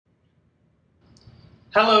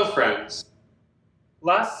Hello, friends.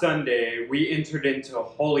 Last Sunday, we entered into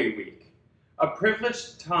Holy Week, a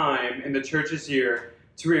privileged time in the Church's year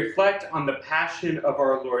to reflect on the passion of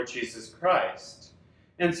our Lord Jesus Christ.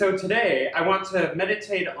 And so today, I want to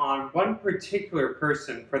meditate on one particular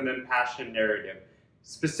person from the Passion narrative,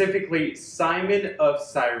 specifically Simon of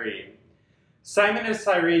Cyrene. Simon of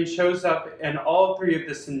Cyrene shows up in all three of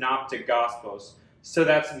the Synoptic Gospels, so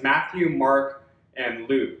that's Matthew, Mark, and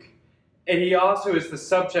Luke. And he also is the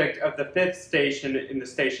subject of the fifth station in the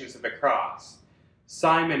Stations of the Cross.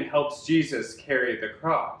 Simon helps Jesus carry the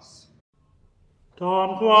cross.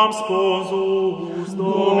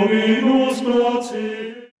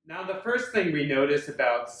 Now the first thing we notice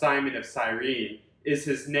about Simon of Cyrene is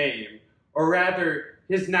his name, or rather,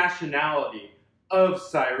 his nationality, of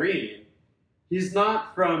Cyrene. He's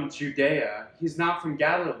not from Judea, he's not from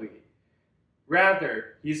Galilee.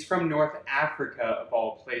 Rather, he's from North Africa, of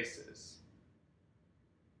all places.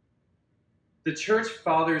 The Church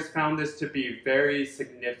Fathers found this to be very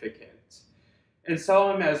significant and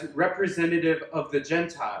saw him as representative of the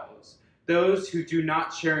Gentiles, those who do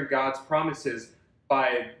not share in God's promises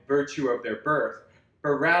by virtue of their birth,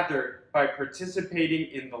 but rather by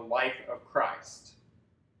participating in the life of Christ.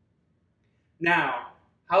 Now,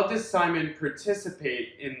 how does Simon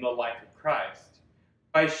participate in the life of Christ?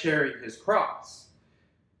 By sharing his cross.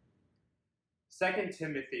 2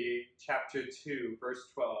 Timothy chapter 2,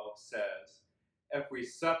 verse 12 says, "If we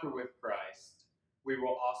suffer with Christ, we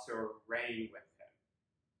will also reign with him."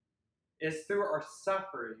 It's through our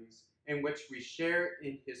sufferings in which we share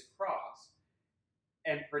in his cross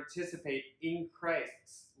and participate in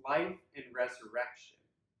Christ's life and resurrection.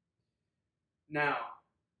 Now,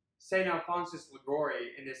 St. Alphonsus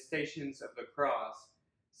Liguori, in his Stations of the Cross,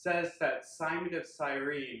 says that Simon of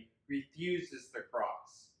Cyrene refuses the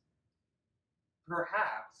cross.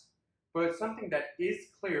 Perhaps, but something that is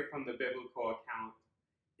clear from the biblical account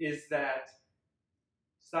is that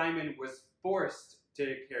Simon was forced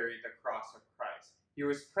to carry the cross of Christ. He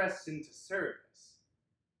was pressed into service.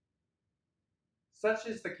 Such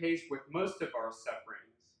is the case with most of our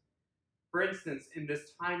sufferings. For instance, in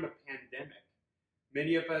this time of pandemic,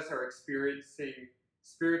 many of us are experiencing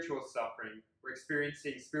spiritual suffering. We're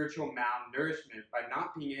experiencing spiritual malnourishment by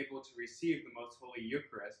not being able to receive the Most Holy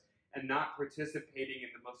Eucharist and not participating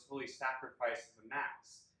in the Most Holy Sacrifice of the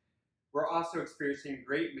Mass. We're also experiencing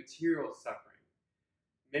great material suffering.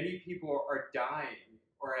 Many people are dying,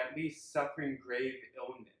 or at least suffering grave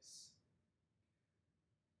illness.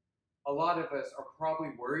 A lot of us are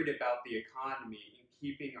probably worried about the economy and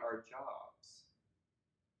keeping our jobs.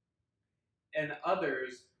 And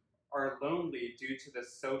others are lonely due to the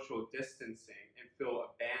social distancing and feel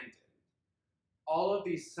abandoned. All of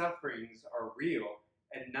these sufferings are real,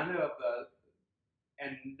 and none of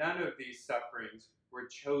these sufferings were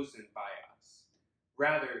chosen by us.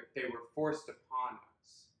 Rather, they were forced upon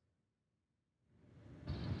us.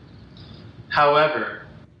 However,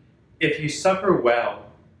 if you suffer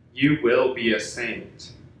well, you will be a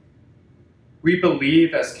saint. We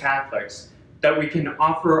believe as Catholics that we can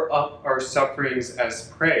offer up our sufferings as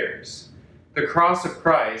prayers. The cross of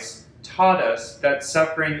Christ taught us that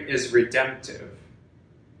suffering is redemptive.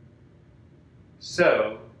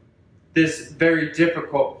 So, this very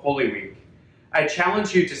difficult Holy Week, I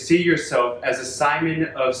challenge you to see yourself as a Simon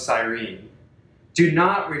of Cyrene. Do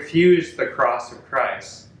not refuse the cross of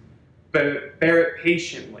Christ, but bear it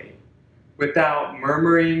patiently, without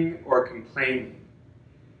murmuring or complaining.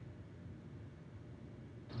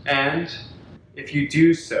 And if you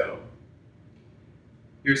do so,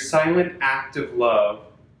 your silent act of love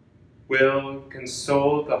will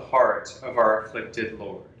console the heart of our afflicted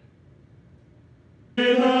Lord.